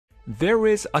There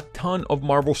is a ton of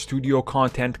Marvel Studio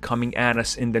content coming at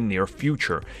us in the near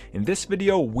future. In this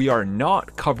video, we are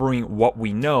not covering what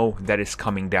we know that is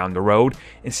coming down the road.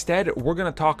 Instead, we're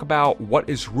going to talk about what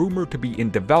is rumored to be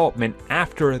in development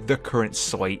after the current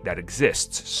slate that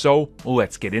exists. So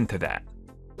let's get into that.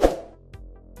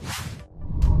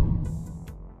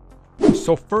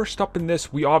 So first up in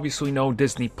this, we obviously know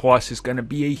Disney Plus is going to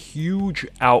be a huge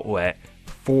outlet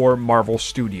for Marvel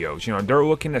Studios. You know, they're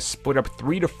looking to split up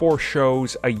 3 to 4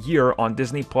 shows a year on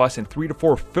Disney Plus and 3 to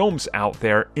 4 films out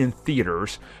there in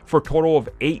theaters for a total of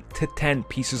 8 to 10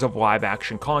 pieces of live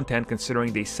action content,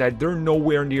 considering they said they're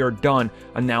nowhere near done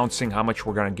announcing how much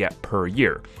we're going to get per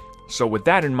year. So with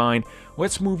that in mind,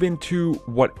 let's move into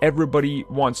what everybody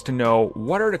wants to know.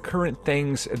 What are the current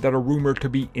things that are rumored to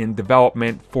be in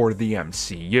development for the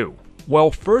MCU?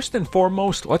 Well, first and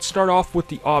foremost, let's start off with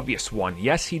the obvious one.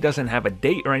 Yes, he doesn't have a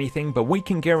date or anything, but we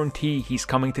can guarantee he's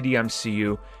coming to the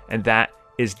MCU, and that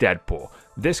is Deadpool.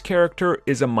 This character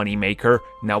is a moneymaker.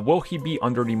 Now, will he be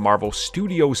under the Marvel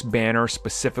Studios banner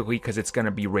specifically because it's going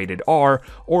to be rated R,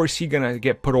 or is he going to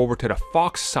get put over to the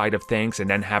Fox side of things and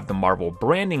then have the Marvel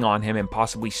branding on him and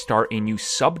possibly start a new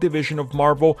subdivision of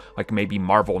Marvel, like maybe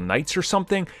Marvel Knights or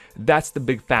something? That's the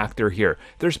big factor here.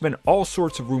 There's been all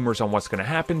sorts of rumors on what's going to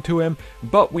happen to him,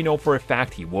 but we know for a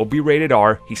fact he will be rated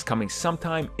R. He's coming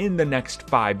sometime in the next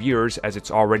 5 years, as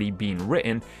it's already being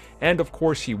written. And of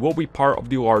course, he will be part of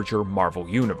the larger Marvel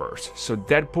universe. So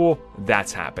Deadpool,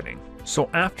 that's happening. So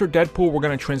after Deadpool, we're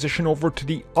going to transition over to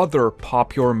the other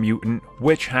popular mutant,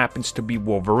 which happens to be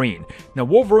Wolverine. Now,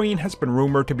 Wolverine has been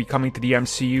rumored to be coming to the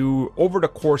MCU over the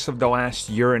course of the last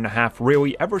year and a half,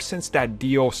 really, ever since that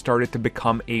deal started to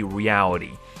become a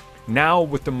reality. Now,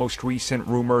 with the most recent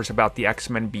rumors about the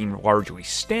X-Men being largely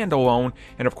standalone,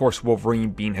 and of course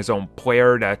Wolverine being his own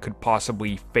player that could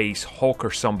possibly face Hulk or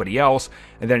somebody else,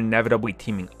 and then inevitably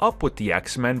teaming up with the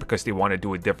X-Men because they want to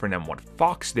do it different than what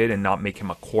Fox did and not make him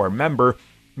a core member,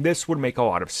 this would make a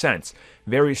lot of sense.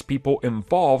 Various people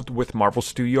involved with Marvel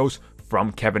Studios, from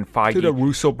Kevin Feige to the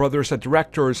Russo brothers, the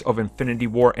directors of Infinity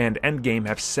War and Endgame,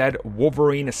 have said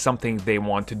Wolverine is something they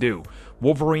want to do.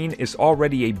 Wolverine is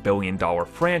already a billion-dollar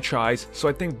franchise, so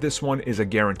I think this one is a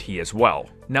guarantee as well.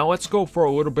 Now let's go for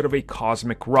a little bit of a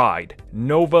cosmic ride.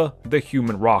 Nova, the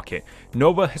human rocket.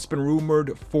 Nova has been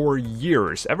rumored for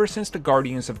years, ever since the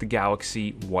Guardians of the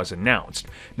Galaxy was announced.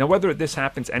 Now whether this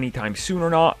happens anytime soon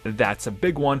or not, that's a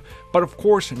big one, but of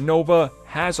course Nova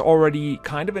has already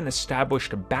kind of an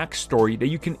established backstory that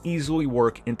you can easily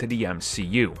work into the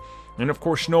MCU. And of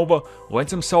course, Nova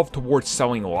lends himself towards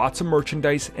selling lots of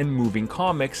merchandise and moving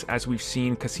comics, as we've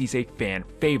seen, because he's a fan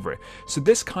favorite. So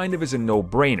this kind of is a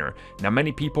no-brainer. Now,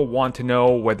 many people want to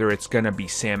know whether it's going to be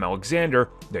Sam Alexander,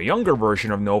 the younger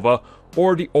version of Nova,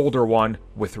 or the older one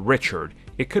with Richard.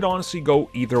 It could honestly go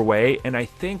either way, and I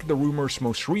think the rumors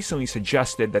most recently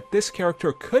suggested that this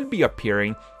character could be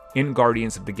appearing in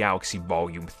Guardians of the Galaxy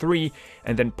Volume 3,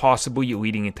 and then possibly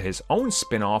leading into his own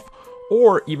spin-off,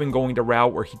 or even going the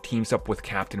route where he teams up with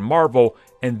Captain Marvel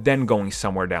and then going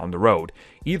somewhere down the road.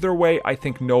 Either way, I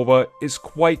think Nova is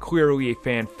quite clearly a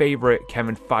fan favorite.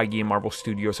 Kevin Feige and Marvel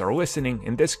Studios are listening,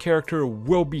 and this character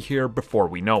will be here before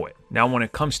we know it. Now, when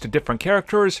it comes to different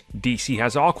characters, DC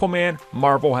has Aquaman,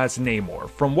 Marvel has Namor.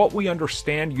 From what we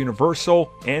understand, Universal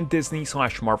and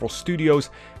Disney/Marvel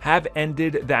Studios have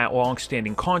ended that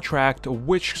long-standing contract,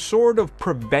 which sort of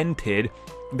prevented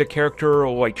the character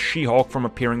like She-Hulk from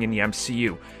appearing in the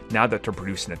MCU. Now that they're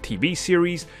producing a TV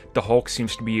series, the Hulk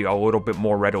seems to be a little bit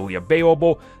more readily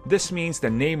available. This means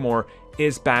that Namor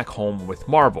is back home with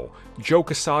Marvel. Joe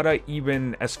Quesada,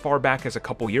 even as far back as a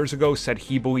couple years ago, said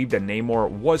he believed that Namor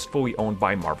was fully owned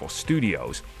by Marvel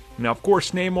Studios. Now, of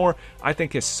course, Namor, I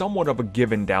think, is somewhat of a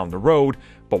given down the road,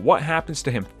 but what happens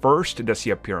to him first? Does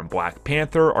he appear in Black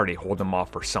Panther? Are they holding him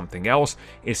off for something else?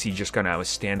 Is he just going to have a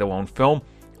standalone film?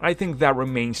 I think that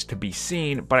remains to be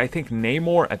seen, but I think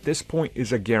Namor at this point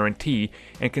is a guarantee,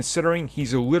 and considering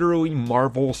he's literally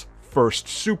Marvel's first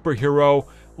superhero,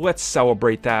 let's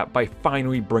celebrate that by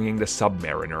finally bringing the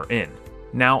Submariner in.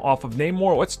 Now, off of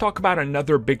Namor, let's talk about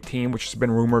another big team which has been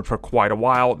rumored for quite a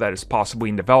while that is possibly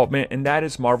in development, and that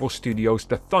is Marvel Studios'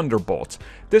 The Thunderbolts.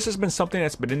 This has been something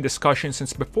that's been in discussion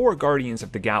since before Guardians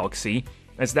of the Galaxy,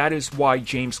 as that is why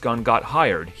James Gunn got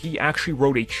hired. He actually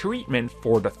wrote a treatment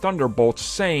for the Thunderbolts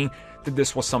saying that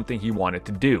this was something he wanted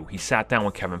to do. He sat down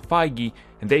with Kevin Feige,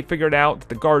 and they figured out that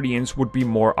the Guardians would be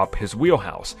more up his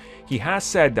wheelhouse. He has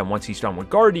said that once he's done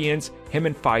with Guardians, him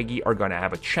and Feige are going to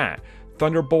have a chat.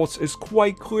 Thunderbolts is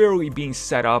quite clearly being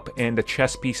set up, and the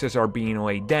chess pieces are being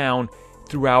laid down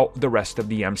throughout the rest of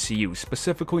the MCU,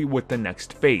 specifically with the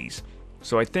next phase.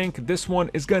 So I think this one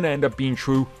is going to end up being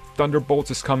true. Thunderbolts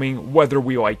is coming whether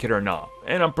we like it or not,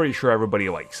 and I'm pretty sure everybody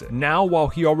likes it. Now, while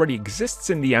he already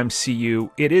exists in the MCU,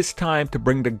 it is time to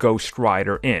bring the Ghost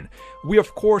Rider in. We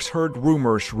of course heard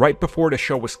rumors right before the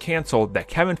show was cancelled that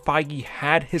Kevin Feige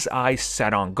had his eyes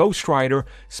set on Ghost Rider,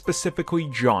 specifically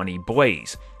Johnny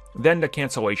Blaze. Then the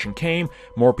cancellation came,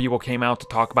 more people came out to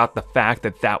talk about the fact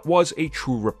that that was a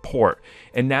true report.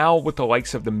 And now with the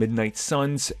likes of the Midnight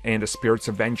Suns and the Spirits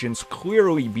of Vengeance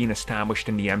clearly being established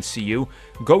in the MCU,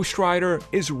 Ghost Rider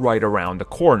is right around the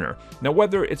corner. Now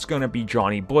whether it's going to be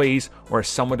Johnny Blaze, or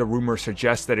some of the rumors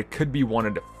suggest that it could be one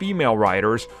of the female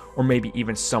riders, or maybe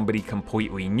even somebody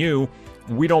completely new,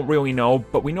 we don't really know,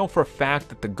 but we know for a fact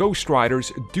that the Ghost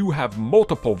Riders do have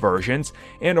multiple versions,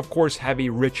 and of course have a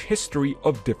rich history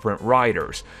of different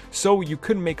riders. So you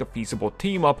could make a feasible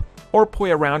team up, or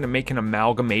play around and make an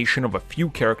amalgamation of a few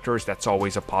characters. That's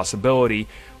always a possibility,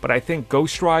 but I think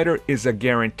Ghost Rider is a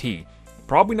guarantee.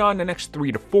 Probably not in the next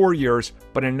 3 to 4 years,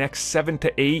 but in the next 7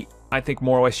 to 8, I think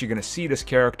more or less you're going to see this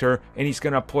character, and he's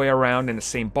going to play around in the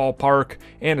same ballpark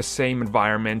and the same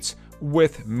environments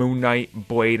with Moon Knight,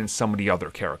 Blade, and some of the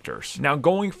other characters. Now,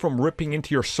 going from ripping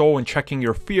into your soul and checking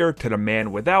your fear to the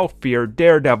man without fear,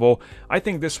 Daredevil, I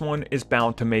think this one is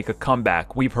bound to make a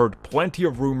comeback. We've heard plenty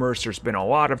of rumors, there's been a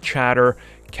lot of chatter.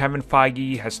 Kevin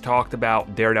Feige has talked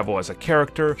about Daredevil as a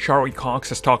character. Charlie Cox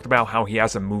has talked about how he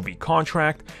has a movie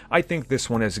contract. I think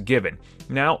this one is a given.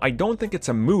 Now, I don't think it's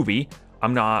a movie.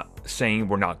 I'm not saying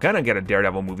we're not gonna get a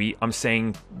Daredevil movie. I'm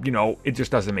saying, it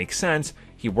just doesn't make sense.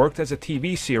 He worked as a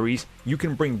TV series. You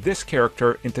can bring this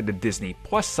character into the Disney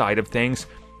Plus side of things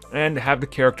and have the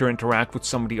character interact with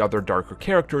some of the other darker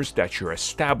characters that you're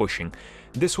establishing.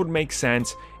 This would make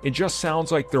sense. It just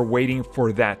sounds like they're waiting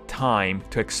for that time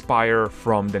to expire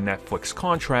from the Netflix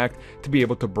contract to be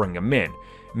able to bring him in.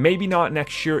 Maybe not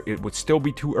next year, it would still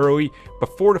be too early,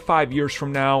 but 4 to 5 years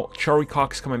from now, Charlie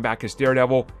Cox coming back as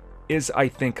Daredevil is, I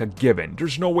think, a given.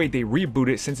 There's no way they reboot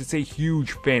it since it's a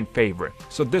huge fan favorite.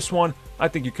 So this one, I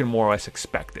think you can more or less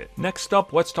expect it. Next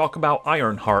up, let's talk about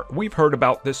Ironheart. We've heard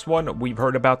about this one. We've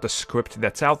heard about the script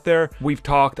that's out there. We've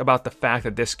talked about the fact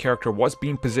that this character was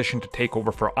being positioned to take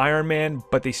over for Iron Man,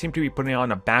 but they seem to be putting it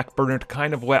on a back burner to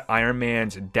kind of let Iron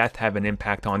Man's death have an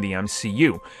impact on the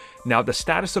MCU. Now, the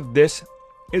status of this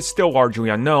is still largely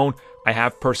unknown. I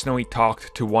have personally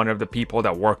talked to one of the people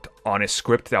that worked on a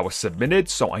script that was submitted,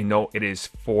 so I know it is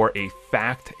for a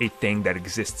fact a thing that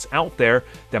exists out there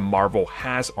that Marvel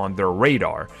has on their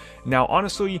radar. Now,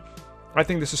 honestly, I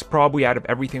think this is probably, out of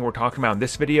everything we're talking about in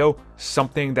this video,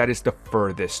 something that is the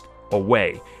furthest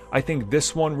away. I think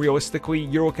this one, realistically,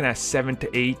 you're looking at 7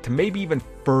 to 8 to maybe even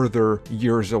further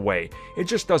years away. It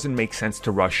just doesn't make sense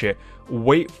to rush it.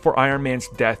 Wait for Iron Man's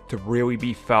death to really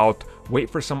be felt. Wait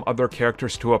for some other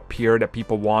characters to appear that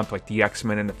people want, like the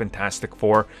X-Men and the Fantastic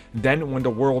Four. Then when the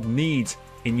world needs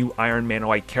a new Iron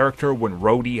Man-like character, when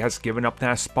Rhodey has given up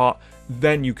that spot,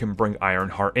 then you can bring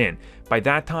Ironheart in. By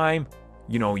that time,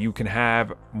 you can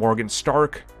have Morgan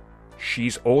Stark.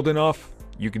 She's old enough.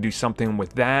 You can do something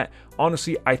with that.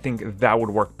 Honestly, I think that would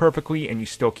work perfectly, and you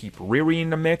still keep Riri in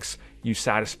the mix. You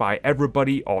satisfy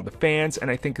everybody, all the fans,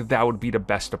 and I think that would be the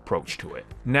best approach to it.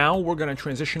 Now we're going to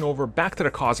transition over back to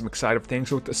the cosmic side of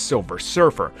things with the Silver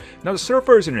Surfer. Now the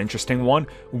Surfer is an interesting one.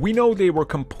 We know they were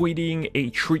completing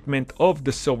a treatment of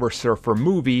the Silver Surfer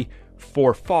movie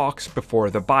for Fox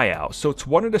before the buyout, so it's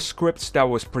one of the scripts that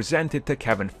was presented to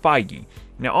Kevin Feige.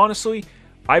 Now honestly,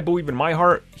 I believe in my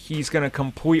heart he's going to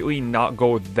completely not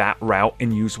go that route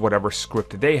and use whatever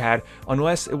script they had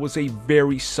unless it was a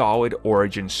very solid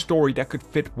origin story that could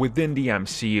fit within the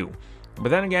MCU. But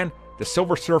then again, the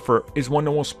Silver Surfer is one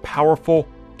of the most powerful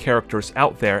characters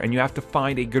out there, and you have to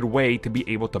find a good way to be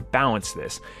able to balance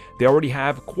this. They already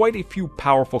have quite a few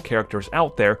powerful characters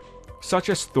out there, such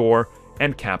as Thor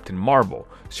and Captain Marvel,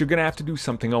 so you're going to have to do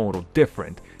something a little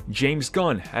different. James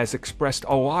Gunn has expressed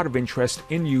a lot of interest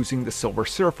in using the Silver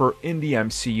Surfer in the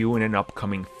MCU in an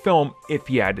upcoming film if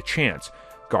he had the chance.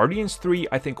 Guardians 3,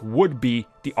 I think, would be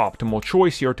the optimal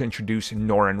choice here to introduce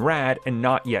Norrin Radd and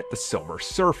not yet the Silver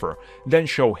Surfer, then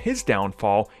show his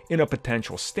downfall in a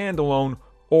potential standalone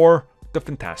or the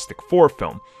Fantastic Four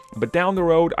film. But down the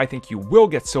road, I think you will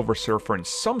get Silver Surfer in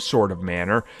some sort of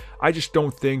manner. I just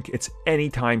don't think it's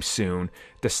anytime soon.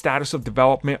 The status of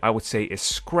development, I would say, is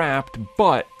scrapped,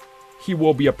 but he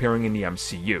will be appearing in the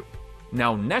MCU.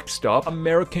 Now next up,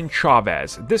 American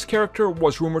Chavez. This character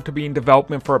was rumored to be in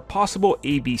development for a possible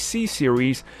ABC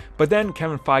series, but then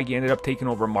Kevin Feige ended up taking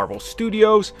over Marvel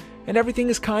Studios, and everything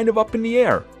is kind of up in the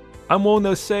air. I'm willing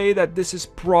to say that this has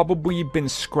probably been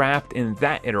scrapped in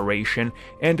that iteration,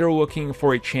 and they're looking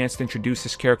for a chance to introduce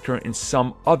this character in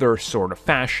some other sort of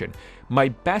fashion. My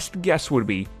best guess would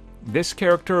be this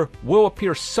character will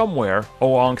appear somewhere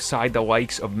alongside the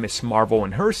likes of Ms. Marvel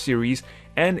and her series,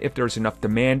 and if there's enough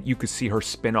demand, you could see her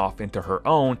spin off into her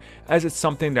own, as it's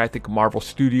something that I think Marvel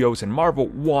Studios and Marvel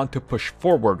want to push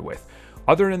forward with.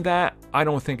 Other than that, I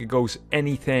don't think it goes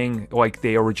anything like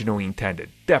they originally intended.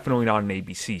 Definitely not an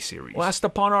ABC series. Last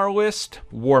upon our list,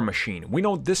 War Machine. We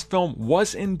know this film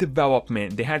was in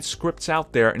development. They had scripts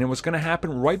out there, and it was going to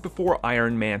happen right before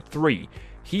Iron Man 3.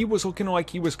 He was looking like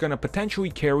he was going to potentially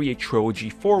carry a trilogy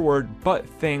forward, but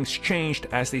things changed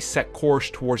as they set course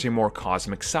towards a more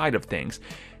cosmic side of things.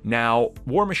 Now,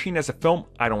 War Machine as a film,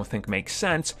 I don't think makes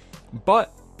sense,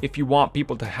 but if you want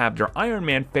people to have their Iron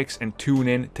Man fix and tune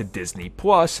in to Disney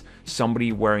Plus,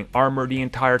 somebody wearing armor the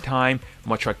entire time,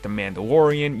 much like The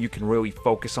Mandalorian, you can really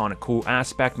focus on a cool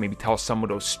aspect, maybe tell some of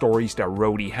those stories that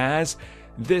Rhodey has.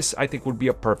 This, I think, would be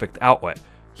a perfect outlet.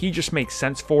 He just makes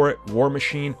sense for it. War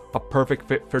Machine, a perfect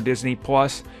fit for Disney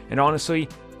Plus, and honestly,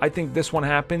 I think this one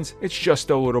happens. It's just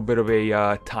a little bit of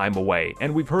a time away.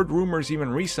 And we've heard rumors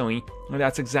even recently that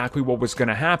that's exactly what was going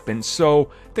to happen. So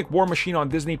I think War Machine on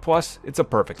Disney Plus, it's a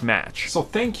perfect match. So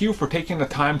thank you for taking the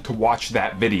time to watch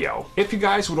that video. If you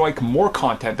guys would like more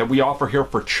content that we offer here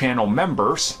for channel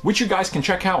members, which you guys can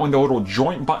check out in the little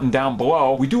join button down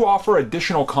below, we do offer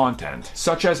additional content,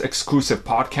 such as exclusive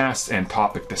podcasts and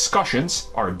topic discussions,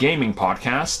 our gaming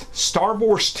podcast, Star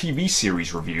Wars TV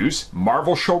series reviews,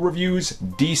 Marvel show reviews,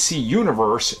 DC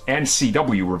Universe and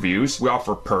CW reviews. We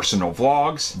offer personal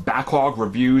vlogs, backlog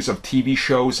reviews of TV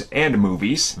shows and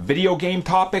movies, video game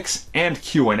topics and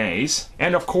Q&As,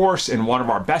 and of course, in one of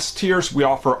our best tiers, we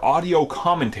offer audio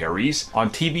commentaries on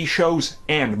TV shows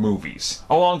and movies,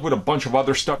 along with a bunch of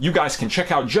other stuff you guys can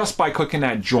check out just by clicking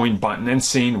that join button and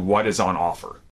seeing what is on offer.